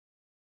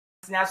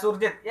Yes,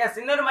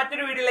 ഇന്നൊരു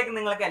മറ്റൊരു വീഡിയോയിലേക്ക്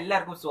നിങ്ങൾക്ക്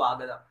എല്ലാവർക്കും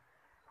സ്വാഗതം.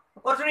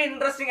 കുറച്ചുകൂടി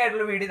ഇൻട്രസ്റ്റിംഗ്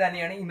ആയിട്ടുള്ള വീഡിയോ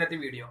തന്നെയാണ് ഇന്നത്തെ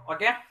വീഡിയോ.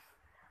 ഓക്കെ,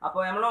 അപ്പോൾ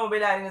നമ്മുടെ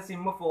മൊബൈലിൽ ആരെങ്കിലും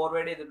സിം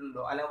ഫോർവേഡ്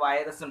ചെയ്തിട്ടുണ്ടോ, അല്ലെങ്കിൽ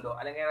വൈറസ് ഉണ്ടോ,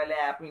 അല്ലെങ്കിൽ വല്ല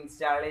ആപ്പ്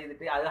ഇൻസ്റ്റാൾ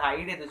ചെയ്തിട്ട് അത്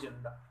ഹൈഡ് ചെയ്ത്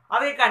വെച്ചിട്ടുണ്ടോ,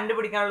 അതൊക്കെ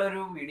കണ്ടുപിടിക്കാനുള്ള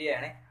ഒരു വീഡിയോ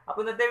ആണ്.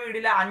 അപ്പോൾ ഇന്നത്തെ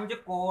വീഡിയോയിൽ 5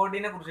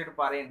 കോഡിനെ കുറിച്ചിട്ട്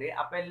പറയുന്നുണ്ട്.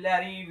 അപ്പോൾ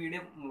എല്ലാവരും ഈ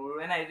വീഡിയോ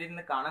മുഴുവനായിട്ട്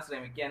ഇരുന്ന് കാണാൻ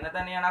ശ്രമിക്കുക. എന്നാൽ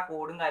തന്നെയാണ് ആ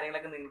കോഡും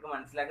കാര്യങ്ങളൊക്കെ നിങ്ങൾക്ക്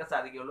മനസ്സിലാക്കാൻ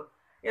സാധിക്കുകയുള്ളൂ.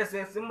 യെസ്,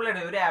 സിമ്പിൾ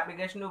ആയിട്ട് ഒരു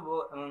ആപ്ലിക്കേഷൻ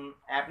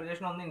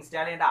ഒന്നും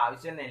ഇൻസ്റ്റാൾ ചെയ്യേണ്ട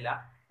ആവശ്യം തന്നെ ഇല്ല.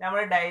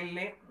 നമ്മുടെ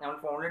നമ്മുടെ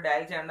ഫോണിൽ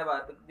ഡയൽ ചെയ്യേണ്ട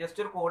ഭാഗത്ത് ജസ്റ്റ്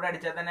ഒരു കോഡ്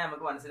അടിച്ചാൽ തന്നെ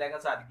നമുക്ക്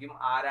മനസ്സിലാക്കാൻ സാധിക്കും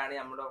ആരാണ്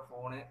നമ്മുടെ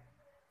ഫോണ്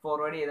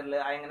ഫോർവേഡ്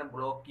ചെയ്തിട്ടുള്ളത്. അതെങ്ങനെ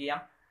ബ്ലോക്ക് ചെയ്യാം,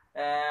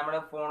 നമ്മുടെ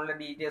ഫോണിലെ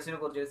ഡീറ്റെയിൽസിനെ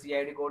കുറിച്ച്,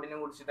 CID കോഡിനെ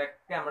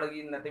കുറിച്ചിട്ടൊക്കെ നമ്മൾ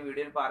ഇന്നത്തെ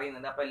വീഡിയോയിൽ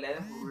പറയുന്നുണ്ട്. അപ്പോൾ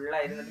എല്ലാവരും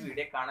ഫുള്ളായിരുന്നിട്ട്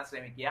വീഡിയോ കാണാൻ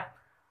ശ്രമിക്കുക.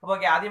 അപ്പോൾ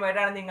ഓക്കെ,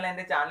 ആദ്യമായിട്ടാണ് നിങ്ങൾ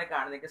എൻ്റെ ചാനൽ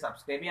കാണുന്നതെങ്കിൽ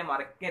സബ്സ്ക്രൈബ് ചെയ്യാൻ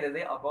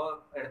മറക്കരുത്. അപ്പോൾ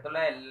അടുത്തുള്ള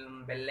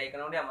ബെല്ലൈക്കൺ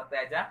കൂടി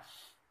അമർത്തിയാച്ചാൽ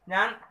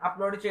ഞാൻ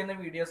അപ്ലോഡ് ചെയ്യുന്ന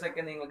വീഡിയോസ്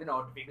ഒക്കെ നിങ്ങൾക്ക്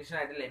നോട്ടിഫിക്കേഷൻ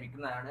ആയിട്ട്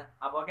ലഭിക്കുന്നതാണ്.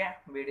 അപ്പോൾ ഓക്കെ,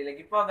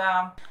 വീഡിയോയിലേക്ക്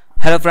പോകാം.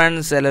 ഹലോ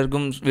ഫ്രണ്ട്സ്,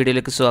 എല്ലാവർക്കും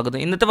വീഡിയോയിലേക്ക് സ്വാഗതം.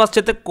 ഇന്നത്തെ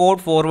ഫസ്റ്റത്തെ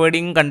കോഡ്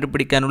ഫോർവേഡിങ്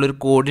കണ്ടുപിടിക്കാനുള്ള ഒരു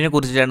കോഡിനെ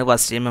കുറിച്ചിട്ടാണ്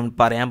ഫസ്റ്റ് ടൈം നമ്മൾ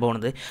പറയാൻ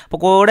പോകുന്നത്. അപ്പോൾ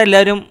കോഡ്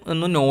എല്ലാവരും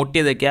ഒന്ന് നോട്ട്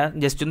ചെയ്ത് വയ്ക്കുക.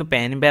 ജസ്റ്റ് ഒന്ന്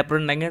പെനും പേപ്പർ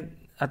ഉണ്ടെങ്കിൽ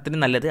അത്രയും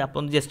നല്ലത്. അപ്പോൾ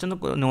ഒന്ന് ജസ്റ്റ് ഒന്ന്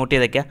നോട്ട്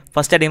ചെയ്ത് വയ്ക്കുക.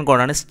 ഫസ്റ്റ് അടിക്കുന്ന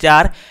കോഡാണ്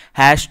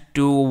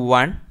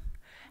 *#21#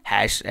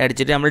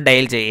 അടിച്ചിട്ട് നമ്മൾ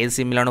ഡയൽ ചെയ്യുക. ഏത്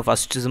സിമ്മിലാണോ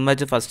ഫസ്റ്റ് സിം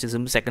വെച്ച് first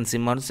SIM, second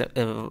സിമ്മാണ്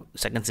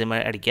second SIM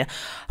അടിക്കുക.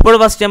 അപ്പോൾ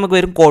ഫസ്റ്റ് നമുക്ക്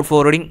വരും code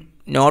forwarding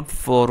not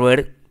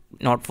forward.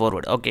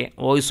 Okay,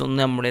 voice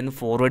ഒന്നും നമ്മളൊന്നും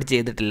ഫോർവേഡ്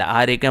ചെയ്തിട്ടില്ല.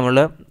 ആരെയൊക്കെ നമ്മൾ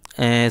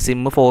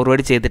സിമ്മ്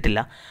ഫോർവേഡ് ചെയ്തിട്ടില്ല.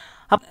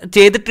 അപ്പം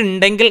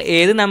ചെയ്തിട്ടുണ്ടെങ്കിൽ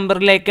ഏത്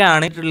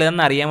നമ്പറിലേക്കാണ്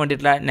ഉള്ളതെന്ന് അറിയാൻ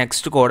വേണ്ടിയിട്ടുള്ള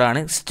നെക്സ്റ്റ് കോഡാണ്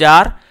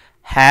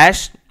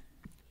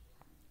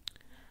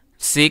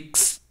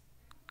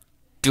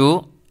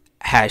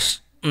 *6*2#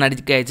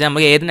 എന്നടിച്ച് അയച്ചാൽ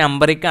നമുക്ക് ഏത്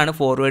നമ്പറിലേക്കാണ്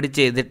ഫോർവേഡ്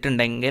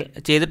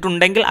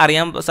ചെയ്തിട്ടുണ്ടെങ്കിൽ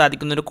അറിയാൻ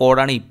സാധിക്കുന്നൊരു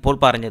കോഡാണ് ഇപ്പോൾ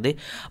പറഞ്ഞത്.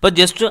 അപ്പോൾ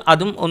ജസ്റ്റ്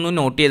അതും ഒന്ന്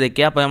നോട്ട് ചെയ്ത്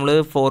വയ്ക്കുക. അപ്പോൾ നമ്മൾ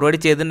ഫോർവേഡ്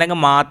ചെയ്തിട്ടുണ്ടെങ്കിൽ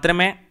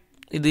മാത്രമേ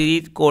ഇത് ഈ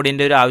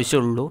കോഡിൻ്റെ ഒരു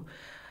ആവശ്യമുള്ളൂ.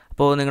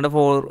 അപ്പോൾ നിങ്ങളുടെ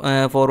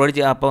ഫോർവേഡ്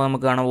ചെയ്യുക. അപ്പോൾ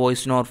നമുക്ക് കാണാം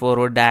voice note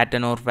forward, data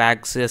not,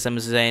 fax,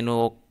 SMS സൈനും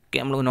ഒക്കെ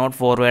നമ്മൾ നോട്ട്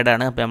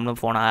ഫോർവേഡാണ്. അപ്പോൾ നമ്മൾ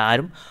ഫോൺ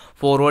ആരും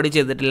ഫോർവേഡ്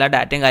ചെയ്തിട്ടില്ല.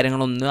 ഡാറ്റയും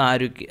കാര്യങ്ങളൊന്നും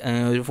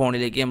ഒരു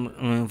ഫോണിലേക്ക്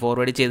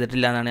ഫോർവേഡ്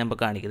ചെയ്തിട്ടില്ല എന്നാണ് നമ്മൾ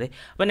കാണിക്കുന്നത്.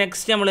 അപ്പോൾ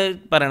നെക്സ്റ്റ് നമ്മൾ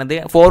പറയണത്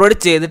ഫോർവേഡ്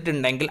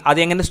ചെയ്തിട്ടുണ്ടെങ്കിൽ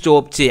അതെങ്ങനെ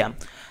സ്റ്റോപ്പ് ചെയ്യാം.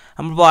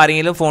 നമ്മളിപ്പോൾ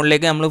ആരെങ്കിലും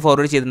ഫോണിലേക്ക് നമ്മൾ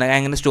ഫോർവേഡ് ചെയ്തിട്ടുണ്ടെങ്കിൽ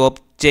അങ്ങനെ സ്റ്റോപ്പ്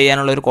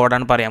ചെയ്യാനുള്ള ഒരു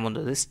കോഡാണ് പറയാൻ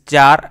പോകുന്നത്.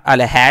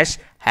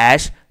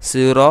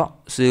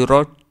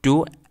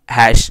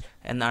 ##002#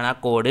 എന്നാണ് ആ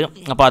കോഡ്.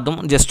 അപ്പോൾ അതും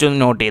ജസ്റ്റ് ഒന്ന്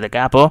നോട്ട്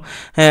ചെയ്തേക്കാം. അപ്പോൾ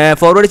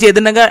ഫോർവേഡ്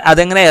ചെയ്തിട്ടുണ്ടെങ്കിൽ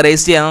അതെങ്ങനെ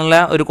എറേസ് ചെയ്യാനുള്ള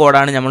ഒരു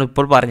കോഡാണ്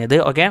നമ്മളിപ്പോൾ പറഞ്ഞത്.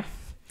 ഓക്കെ,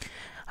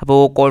 അപ്പോൾ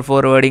call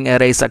forwarding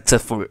errors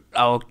successful.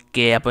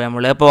 Okay, അപ്പോൾ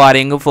നമ്മളിപ്പോൾ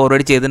ആരെങ്കിലും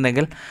ഫോർവേഡ്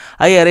ചെയ്തിട്ടുണ്ടെങ്കിൽ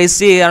അത് എറേസ്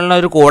ചെയ്യാനുള്ള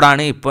ഒരു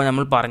കോഡാണ് ഇപ്പോൾ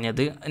നമ്മൾ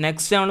പറഞ്ഞത്.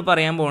 നെക്സ്റ്റ് നമ്മൾ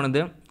പറയാൻ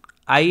പോകുന്നത്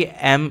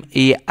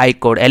IMEI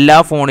കോഡ്. എല്ലാ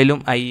ഫോണിലും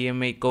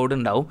IMEI കോഡ്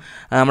ഉണ്ടാവും.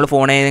 നമ്മൾ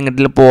ഫോണിൽ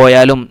എങ്ങോട്ടും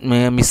പോയാലും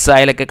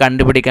മിസ്സായാലൊക്കെ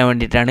കണ്ടുപിടിക്കാൻ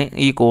വേണ്ടിയിട്ടാണ്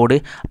ഈ കോഡ്.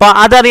 അപ്പോൾ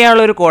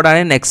അതറിയാനുള്ള ഒരു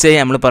കോഡാണ് നെക്സ്റ്റ്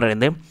നമ്മൾ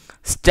പറയുന്നത്.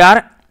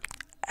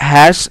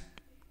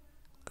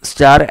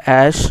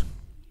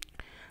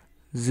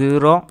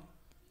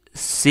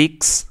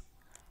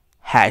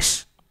 *#006#.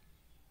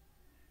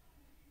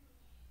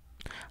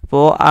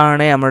 അപ്പോൾ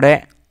ആണ് നമ്മുടെ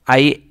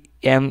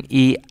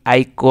IMEI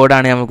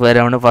കോഡാണ് നമുക്ക്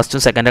വരാവുന്ന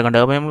ഫസ്റ്റും സെക്കൻഡൊക്കെ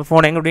ഉണ്ടാകും. അപ്പോൾ നമ്മൾ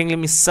ഫോൺ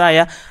എങ്ങോട്ടെങ്കിലും മിസ്സായ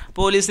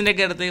പോലീസിൻ്റെ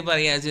ഒക്കെ അടുത്ത്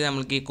പറയുക വെച്ചാൽ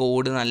നമുക്ക് ഈ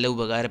കോഡ് നല്ല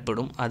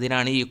ഉപകാരപ്പെടും.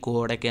 അതിനാണ് ഈ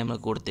കോഡൊക്കെ നമ്മൾ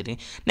കൊടുത്തിട്ട്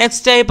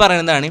നെക്സ്റ്റായി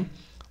പറയുന്നതാണ്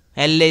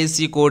LIC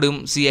കോഡും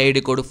CID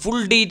കോഡ്.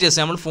 ഫുൾ ഡീറ്റെയിൽസ്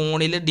നമ്മൾ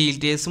ഫോണിലെ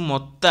ഡീറ്റെയിൽസ്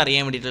മൊത്തം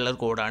അറിയാൻ വേണ്ടിയിട്ടുള്ള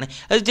കോഡാണ്.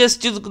 അത്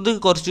ജസ്റ്റ് ഇത്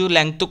കുറച്ച്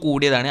ലെങ്ത്ത്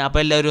കൂടിയതാണ്. അപ്പോൾ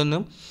എല്ലാവരും ഒന്ന്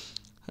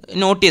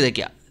നോട്ട് ചെയ്ത്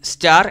വയ്ക്കുക.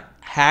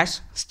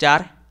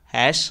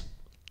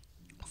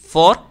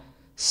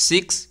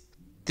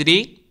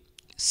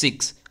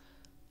 *#46336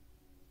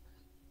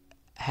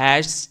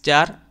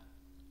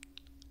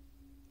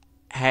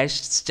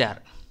 #*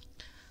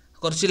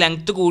 കുറച്ച്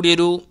ലെങ്ത്ത്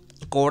കൂടിയൊരു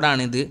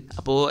കോഡാണിത്.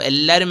 അപ്പോൾ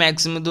എല്ലാവരും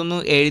മാക്സിമം ഇതൊന്ന്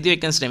എഴുതി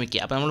വെക്കാൻ ശ്രമിക്കുക.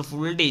 അപ്പോൾ നമ്മൾ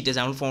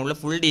നമ്മൾ ഫോണിലെ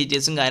ഫുൾ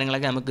ഡീറ്റെയിൽസും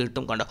കാര്യങ്ങളൊക്കെ നമുക്ക്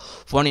കിട്ടും. കണ്ടോ,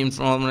 phone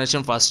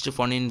information first,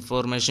 phone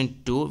information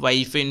 2,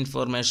 wifi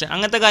information,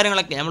 അങ്ങനത്തെ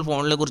കാര്യങ്ങളൊക്കെ നമ്മൾ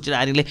ഫോണിനെ കുറിച്ച്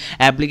ആരെങ്കിലും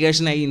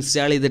ആപ്ലിക്കേഷനായി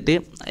ഇൻസ്റ്റാൾ ചെയ്തിട്ട്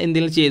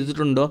എന്തെങ്കിലും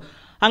ചെയ്തിട്ടുണ്ടോ,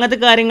 അങ്ങനത്തെ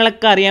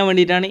കാര്യങ്ങളൊക്കെ അറിയാൻ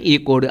വേണ്ടിയിട്ടാണ് ഈ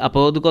കോഡ്.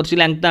 അപ്പോൾ ഇത് കുറച്ച്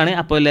ലെങ്ത്താണ്.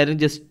 അപ്പോൾ എല്ലാവരും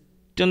ജസ്റ്റ്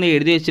ഒന്ന്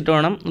എഴുതി വെച്ചിട്ട്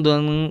വേണം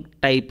ഇതൊന്ന്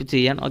ടൈപ്പ്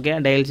ചെയ്യാൻ. ഓക്കെ,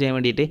 ഡയൽ ചെയ്യാൻ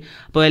വേണ്ടിയിട്ട്.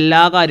 അപ്പോൾ എല്ലാ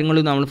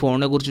കാര്യങ്ങളും നമ്മൾ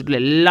ഫോണിനെ കുറിച്ചിട്ടുള്ള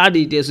എല്ലാ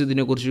ഡീറ്റെയിൽസും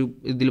ഇതിനെക്കുറിച്ച്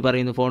ഇതിൽ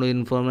പറയുന്നു. ഫോൺ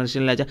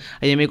ഇൻഫോർമേഷനിൽ വെച്ചാൽ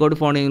IMEI കോഡ്,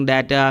 ഫോൺ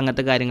ഡാറ്റ,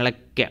 അങ്ങനത്തെ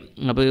കാര്യങ്ങളൊക്കെ.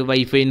 അപ്പോൾ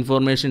വൈഫൈ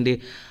ഇൻഫോർമേഷൻ ഉണ്ട്.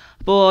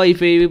 അപ്പോൾ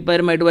വൈഫൈ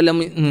പരമായിട്ട് വല്ല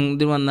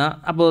ഇത് വന്നാൽ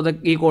അപ്പോൾ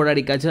അതൊക്കെ ഈ കോഡ്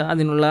അടിക്കാച്ചാൽ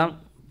അതിനുള്ള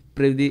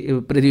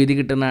പ്രതിവിധി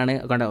കിട്ടുന്നതാണ്.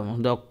 കണ്ടോ,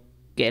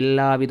 ഇതൊക്കെ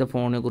എല്ലാവിധ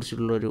ഫോണിനെ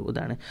കുറിച്ചിട്ടുള്ളൊരു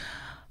ഇതാണ്.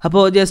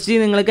 അപ്പോൾ ജസ്റ്റ്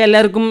നിങ്ങൾക്ക്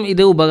എല്ലാവർക്കും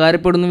ഇത്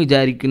ഉപകാരപ്പെടുമെന്ന്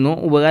വിചാരിക്കുന്നു.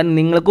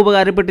 നിങ്ങൾക്ക്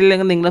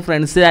ഉപകാരപ്പെട്ടില്ലെങ്കിൽ നിങ്ങളുടെ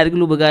ഫ്രണ്ട്സ്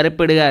ആരെങ്കിലും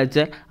ഉപകാരപ്പെടുക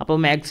വെച്ചാൽ അപ്പോൾ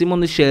മാക്സിമം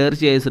ഒന്ന് ഷെയർ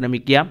ചെയ്യാൻ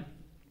ശ്രമിക്കുക.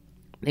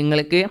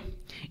 നിങ്ങൾക്ക്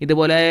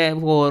ഇതുപോലെ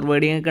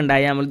ഫോർവേഡിങ് ഒക്കെ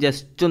ഉണ്ടായാൽ നമ്മൾ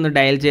ജസ്റ്റ് ഒന്ന്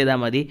ഡയൽ ചെയ്താൽ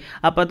മതി.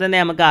 അപ്പോൾ തന്നെ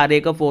നമുക്ക്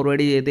ആരെയൊക്കെ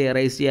ഫോർവേഡ് ചെയ്ത്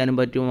എറേസ് ചെയ്യാനും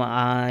പറ്റും,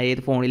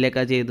 ഏത്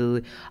ഫോണിലേക്കാണ് ചെയ്തത്,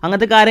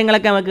 അങ്ങനത്തെ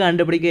കാര്യങ്ങളൊക്കെ നമുക്ക്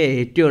കണ്ടുപിടിക്കുക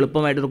ഏറ്റവും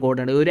എളുപ്പമായിട്ടൊരു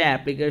കോഡാണ്. ഒരു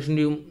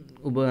ആപ്ലിക്കേഷൻ്റെയും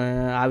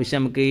ആവശ്യം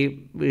നമുക്ക് ഈ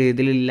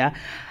ഇതിലില്ല.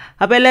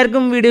 അപ്പോൾ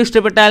എല്ലാവർക്കും വീഡിയോ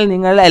ഇഷ്ടപ്പെട്ടാൽ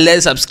നിങ്ങൾ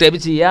എല്ലാവരും സബ്സ്ക്രൈബ്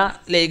ചെയ്യുക,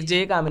 ലൈക്ക്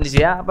ചെയ്യുക, കമൻറ്റ്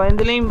ചെയ്യുക. അപ്പോൾ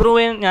എന്തെങ്കിലും ഇമ്പ്രൂവ്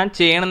ചെയ്യാൻ ഞാൻ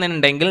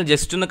ചെയ്യണമെന്നുണ്ടെങ്കിൽ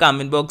ജസ്റ്റ് ഒന്ന്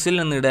കമൻറ്റ് ബോക്സിൽ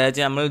നിന്ന്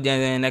ഇടുക. നമ്മൾ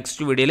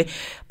നെക്സ്റ്റ് വീഡിയോയിൽ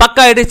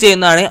പക്കായിട്ട്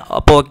ചെയ്യുന്നതാണ്.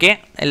 അപ്പോൾ ഓക്കെ,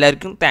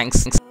 എല്ലാവർക്കും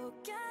താങ്ക്സ്.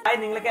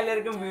 നിങ്ങൾക്ക്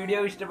എല്ലാവർക്കും വീഡിയോ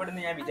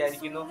ഇഷ്ടപ്പെടുന്നു ഞാൻ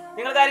വിചാരിക്കുന്നു.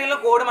 നിങ്ങൾക്ക് ആരെങ്കിലും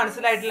കോഡ്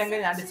മനസ്സിലായിട്ടില്ലെങ്കിൽ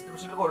ഞാൻ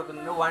ഡിസ്ക്രിപ്ഷനിൽ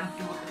കൊടുക്കുന്നുണ്ട്. 1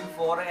 2 3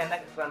 4 എന്ന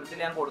ക്രമത്തിൽ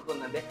ഞാൻ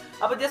കൊടുക്കുന്നുണ്ട്.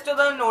 അപ്പോൾ ജസ്റ്റ്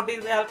ഒന്ന് നോട്ട്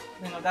ചെയ്താൽ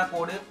നിങ്ങൾക്ക് ആ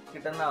കോഡ്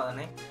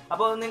കിട്ടുന്നതാണ്.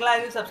 അപ്പോൾ നിങ്ങൾ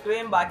ആരെങ്കിലും സബ്സ്ക്രൈബ്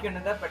ചെയ്യാൻ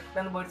ബാക്കിയുണ്ടെങ്കിൽ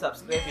പെട്ടെന്ന് പോയി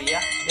സബ്സ്ക്രൈബ്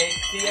ചെയ്യുക,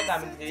 ലൈക്ക് ചെയ്യുക,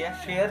 കമൻറ്റ് ചെയ്യുക,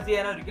 ഷെയർ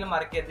ചെയ്യാൻ ഒരിക്കലും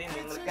മറക്കരുത്.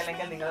 നിങ്ങൾക്ക്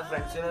അല്ലെങ്കിൽ നിങ്ങളുടെ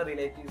ഫ്രണ്ട്സിന്,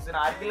 റിലേറ്റീവ്സിന്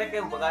ആർക്കെങ്കിലൊക്കെ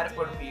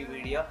ഉപകാരപ്പെടും ഈ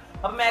വീഡിയോ.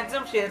 അപ്പോൾ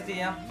മാക്സിമം ഷെയർ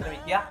ചെയ്യാൻ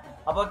ശ്രമിക്കുക.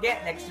 അപ്പോൾ ഓക്കെ,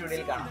 നെക്സ്റ്റ്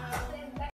വീഡിയോയിൽ കാണാം.